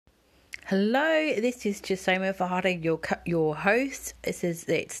Hello, this is Jisoma Fahada, your host.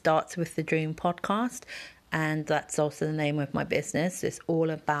 It starts with the Dream podcast, and that's also the name of my business. It's all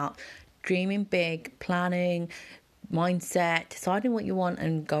about dreaming big, planning, mindset, deciding what you want,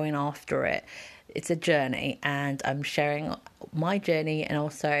 and going after it. It's a journey, and I'm sharing my journey and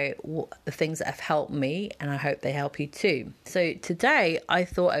also the things that have helped me, and I hope they help you too. So today, I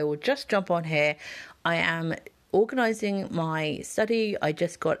thought I would just jump on here. I am organising my study. I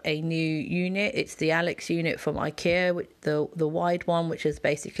just got a new unit. It's the Alex unit from IKEA, the wide one, which is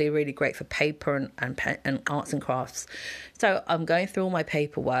basically really great for paper and arts and crafts. So I'm going through all my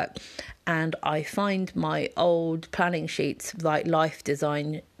paperwork, and I find my old planning sheets, like life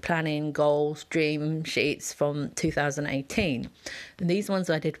design planning, goals, dream sheets from 2018. And these ones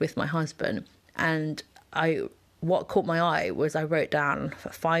I did with my husband, and what caught my eye was I wrote down a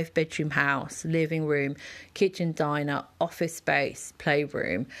 5-bedroom house, living room, kitchen, diner, office space,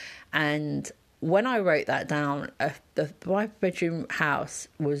 playroom. And when I wrote that down, the 5-bedroom house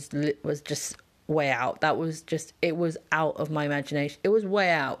was just way out. It was out of my imagination. It was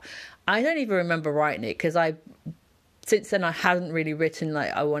way out. I don't even remember writing it because since then I hadn't really written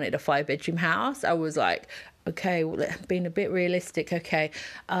like I wanted a 5-bedroom house. I was like, okay, well, being a bit realistic, okay,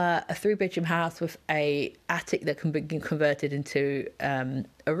 a 3-bedroom house with a attic that can be converted into a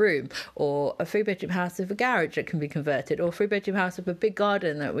room, or a 3-bedroom house with a garage that can be converted, or a 3-bedroom house with a big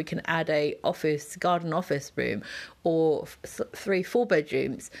garden that we can add a garden office room, or 3-4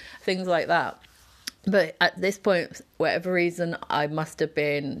 bedrooms, things like that. But at this point, whatever reason, I must have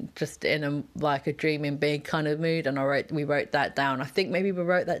been just in a dreaming big kind of mood, and we wrote that down. I think maybe we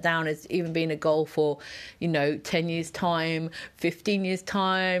wrote that down as even being a goal for, 10 years time, 15 years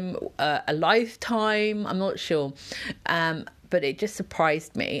time, a lifetime. I'm not sure. But it just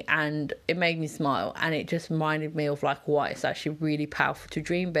surprised me, and it made me smile, and it just reminded me of why it's actually really powerful to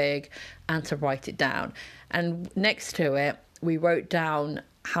dream big and to write it down. And next to it, we wrote down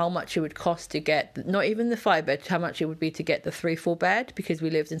how much it would cost to get, not even the 5-bed, how much it would be to get the 3-4 bed, because we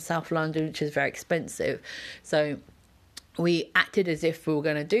lived in South London, which is very expensive. So we acted as if we were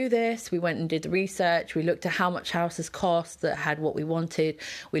going to do this. We went and did the research. We looked at how much houses cost that had what we wanted.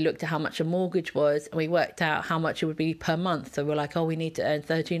 We looked at how much a mortgage was, and we worked out how much it would be per month. So we're like, we need to earn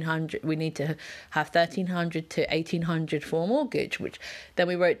 1,300. We need to have 1,300 to 1,800 for a mortgage, which then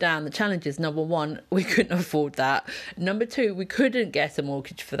we wrote down the challenges. Number one, we couldn't afford that. Number two, we couldn't get a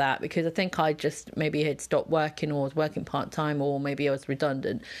mortgage for that because I think I just maybe had stopped working, or was working part-time, or maybe I was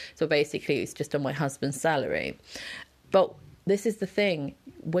redundant. So basically it's just on my husband's salary. But this is the thing,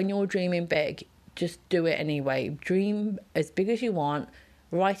 when you're dreaming big, just do it anyway. Dream as big as you want,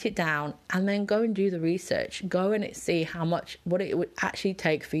 write it down, and then go and do the research. Go and see what it would actually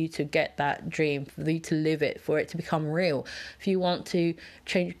take for you to get that dream, for you to live it, for it to become real. If you want to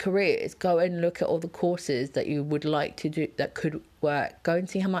change careers, go and look at all the courses that you would like to do that could work. Go and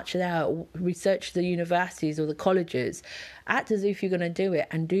see how much they are. Research the universities or the colleges. Act as if you're going to do it,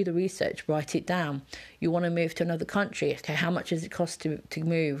 and do the research. Write it down. You want to move to another country. Okay, how much does it cost to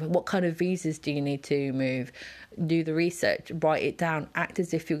move? What kind of visas do you need to move? Do the research. Write it down. Act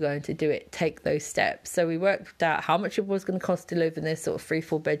as if you're going to do it. Take those steps. So we worked out how much it was going to cost to live in this sort of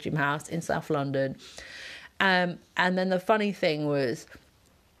 3-4 bedroom house in South London. And then the funny thing was,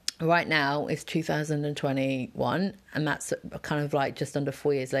 right now it's 2021, and that's kind of just under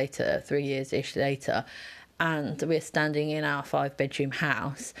 4 years later, 3 years-ish later, and we're standing in our 5-bedroom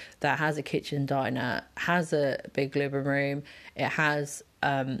house that has a kitchen diner, has a big living room. It has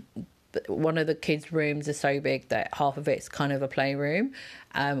one of the kids' rooms is so big that half of it's kind of a playroom.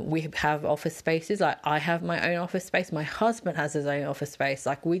 We have office spaces. I have my own office space. My husband has his own office space.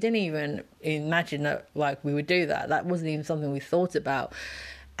 We didn't even imagine that we would do that. That wasn't even something we thought about.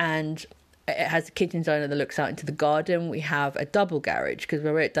 And it has a kitchen diner that looks out into the garden. We have a double garage because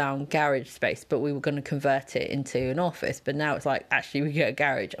we wrote down garage space, but we were going to convert it into an office. But now it's actually we get a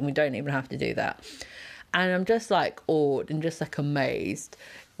garage and we don't even have to do that. And I'm just awed and just amazed.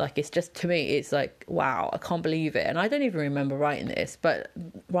 It's just, to me, it's wow, I can't believe it. And I don't even remember writing this, but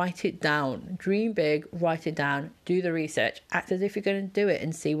write it down. Dream big, write it down, do the research, act as if you're going to do it,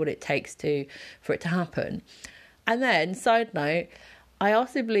 and see what it takes for it to happen. And then, side note, I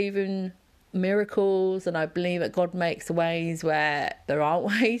also believe in miracles, and I believe that God makes ways where there aren't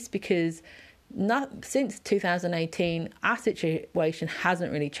ways, because since 2018, our situation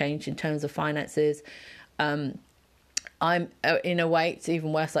hasn't really changed in terms of finances. I'm in a way it's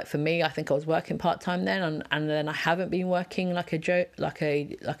even worse. Like for me, I think I was working part-time then, and then I haven't been working like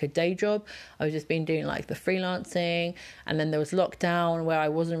a day job. I was just been doing like the freelancing, and then there was lockdown where I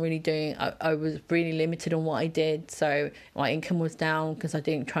wasn't really doing, I was really limited on what I did, so my income was down because I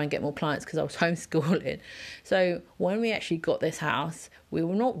didn't try and get more clients because I was homeschooling. So when we actually got this house, we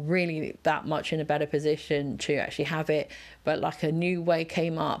were not really that much in a better position to actually have it, but like a new way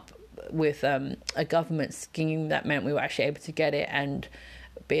came up with a government scheme that meant we were actually able to get it and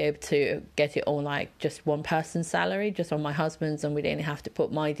be able to get it on like just one person's salary, just on my husband's, and we didn't have to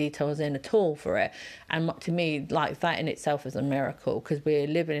put my details in at all for it. And to me, like that in itself is a miracle, because we're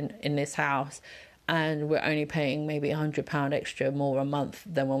living in this house and we're only paying maybe £100 extra more a month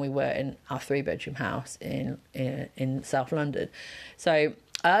than when we were in our 3-bedroom house in South London. So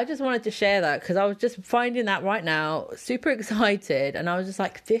I just wanted to share that because I was just finding that right now, super excited. And I was just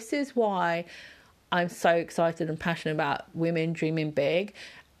like, this is why I'm so excited and passionate about women dreaming big.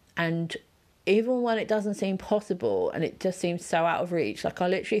 And even when it doesn't seem possible and it just seems so out of reach, like I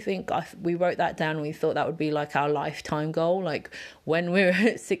literally think we wrote that down and we thought that would be like our lifetime goal. Like when we're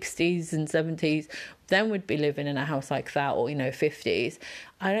 60s and 70s, then we'd be living in a house like that, or, 50s.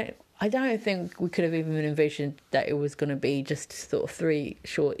 I don't think we could have even envisioned that it was going to be just sort of 3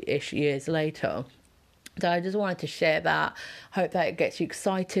 short-ish years later. So I just wanted to share that. Hope that it gets you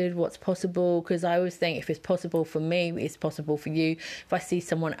excited what's possible, because I always think if it's possible for me, it's possible for you. If I see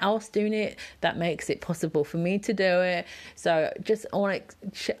someone else doing it, that makes it possible for me to do it. So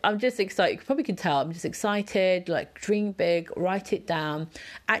I'm just excited. You probably can tell I'm just excited. Like, dream big, write it down,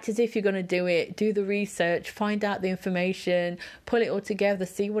 act as if you're going to do it, do the research, find out the information, pull it all together,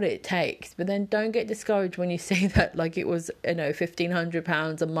 see what it takes. But then don't get discouraged when you see that like it was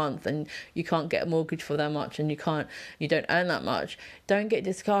 £1,500 a month and you can't get a mortgage for that much, and you don't earn that much. Don't get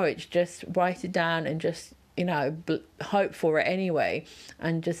discouraged. Just write it down and just hope for it anyway,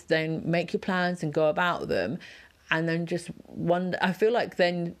 and just then make your plans and go about them. And then I feel like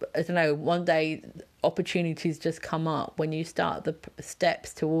then, I don't know, one day opportunities just come up when you start the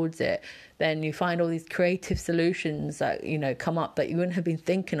steps towards it. Then you find all these creative solutions that come up that you wouldn't have been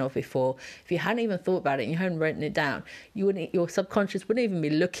thinking of before. If you hadn't even thought about it and you hadn't written it down, your subconscious wouldn't even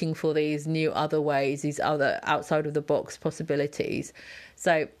be looking for these new other ways, these other outside of the box possibilities.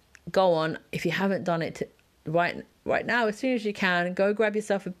 So go on. If you haven't done it right now, as soon as you can, go grab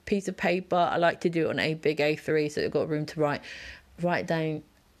yourself a piece of paper. I like to do it on a big A3 so you've got room to write down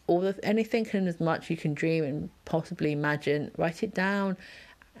anything and as much you can dream and possibly imagine. Write it down,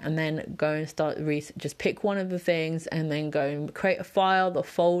 and then go and start just pick one of the things and then go and create a file, the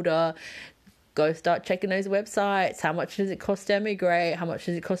folder. Go start checking those websites. How much does it cost to emigrate? How much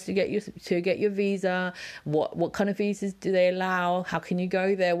does it cost to get your visa? What kind of visas do they allow? How can you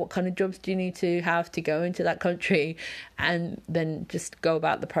go there? What kind of jobs do you need to have to go into that country? And then just go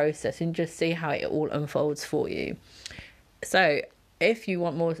about the process and just see how it all unfolds for you. So if you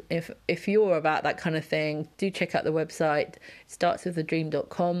want more, if you're about that kind of thing, do check out the website. It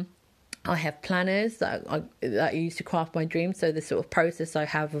startswithadream.com. I have planners that I use to craft my dreams. So the sort of process I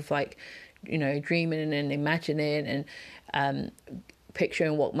have of dreaming and imagining and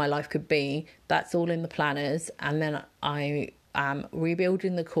picturing what my life could be, that's all in the planners. And then I am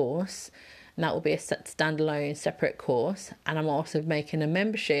rebuilding the course, and that will be a standalone separate course. And I'm also making a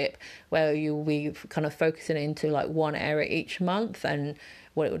membership where you'll be kind of focusing into like one area each month and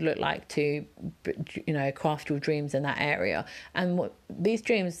what it would look like to craft your dreams in that area. And these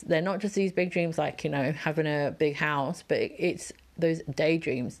dreams, they're not just these big dreams like having a big house, but it's those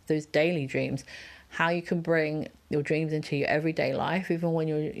daydreams, those daily dreams, how you can bring your dreams into your everyday life, even when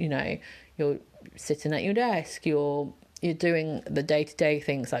you're sitting at your desk, you're doing the day-to-day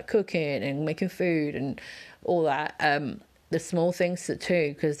things like cooking and making food and all that. The small things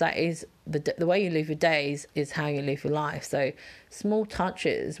too, because that is the way you live your days is how you live your life. So small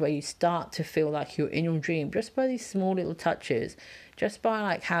touches where you start to feel like you're in your dream, just by these small little touches, just by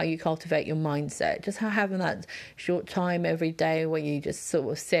like how you cultivate your mindset, just how having that short time every day where you just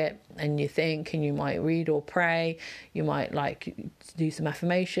sort of sit and you think, and you might read or pray, you might like do some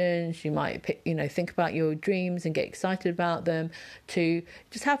affirmations, you might think about your dreams and get excited about them, to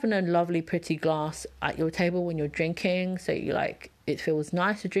just having a lovely pretty glass at your table when you're drinking, so you like it feels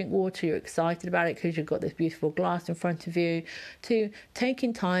nice to drink water, you're excited about it because you've got this beautiful glass in front of you, to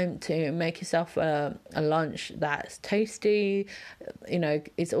taking time to make yourself a lunch that's tasty.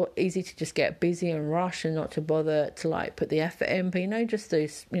 It's easy to just get busy and rush and not to bother to like put the effort in, but just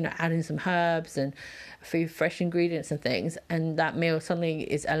those, adding some herbs and a few fresh ingredients and things, and that meal suddenly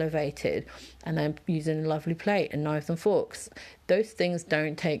is elevated. And then using a lovely plate and knives and forks, those things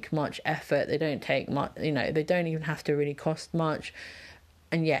don't take much effort, they don't take much, they don't even have to really cost much,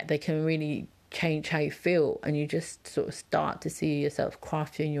 and yet they can really change how you feel, and you just sort of start to see yourself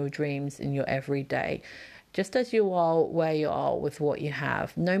crafting your dreams in your everyday, just as you are where you are with what you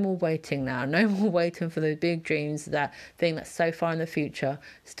have. No more waiting now, no more waiting for the big dreams, that thing that's so far in the future.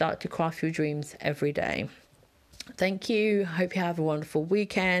 Start to craft your dreams every day. Thank you. Hope you have a wonderful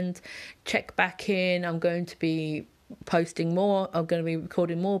weekend. Check back in. I'm going to be posting more. I'm going to be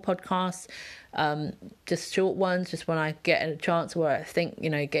recording more podcasts, just short ones, just when I get a chance where I think,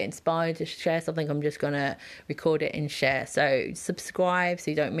 get inspired to share something, I'm just going to record it and share. So subscribe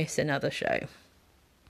so you don't miss another show.